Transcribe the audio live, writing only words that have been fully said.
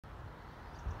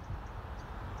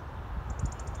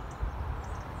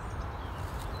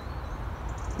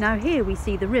Now here we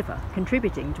see the river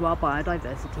contributing to our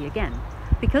biodiversity again.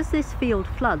 Because this field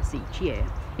floods each year,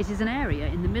 it is an area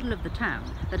in the middle of the town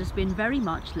that has been very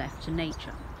much left to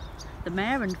nature. The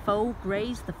mare and foal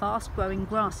graze the fast-growing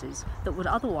grasses that would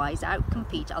otherwise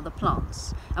outcompete other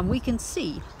plants, and we can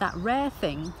see that rare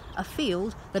thing, a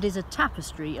field that is a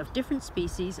tapestry of different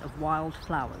species of wild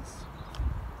flowers.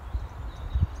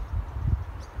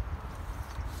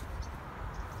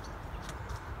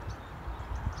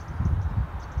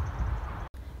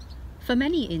 For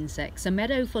many insects, a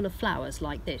meadow full of flowers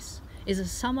like this is a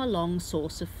summer-long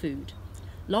source of food.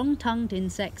 Long-tongued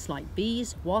insects like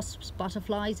bees, wasps,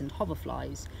 butterflies and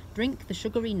hoverflies drink the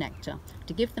sugary nectar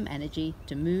to give them energy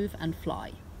to move and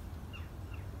fly.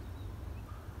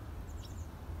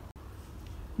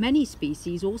 Many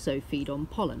species also feed on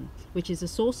pollen, which is a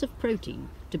source of protein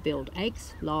to build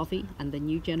eggs, larvae and the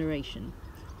new generation.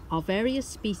 Our various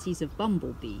species of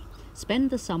bumblebee spend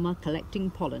the summer collecting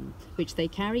pollen, which they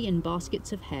carry in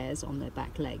baskets of hairs on their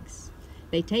back legs.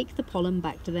 They take the pollen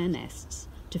back to their nests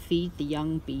to feed the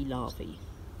young bee larvae.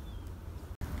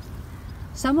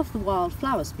 Some of the wild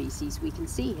flower species we can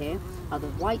see here are the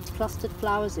white clustered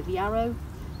flowers of yarrow,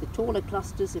 the taller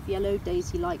clusters of yellow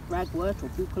daisy-like ragwort or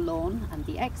bouquelawn, and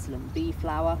the excellent bee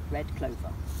flower red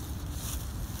clover.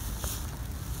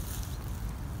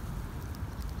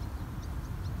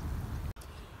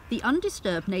 The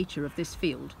undisturbed nature of this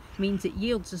field means it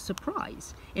yields a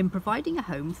surprise in providing a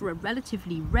home for a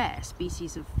relatively rare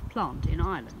species of plant in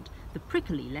Ireland, the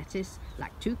prickly lettuce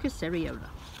Lactuca cereola.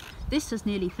 This has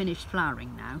nearly finished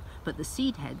flowering now, but the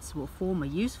seed heads will form a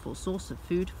useful source of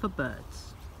food for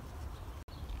birds.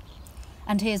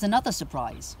 And here's another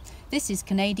surprise. This is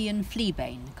Canadian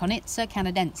fleabane, Conitza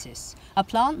canadensis, a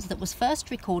plant that was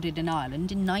first recorded in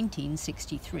Ireland in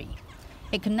 1963.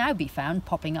 It can now be found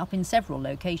popping up in several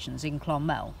locations in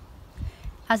Clonmel.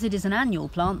 As it is an annual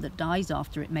plant that dies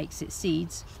after it makes its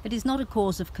seeds, it is not a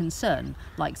cause of concern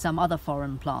like some other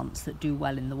foreign plants that do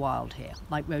well in the wild here,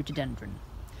 like rhododendron.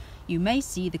 You may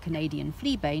see the Canadian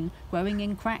fleabane growing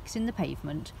in cracks in the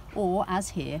pavement or, as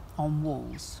here, on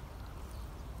walls.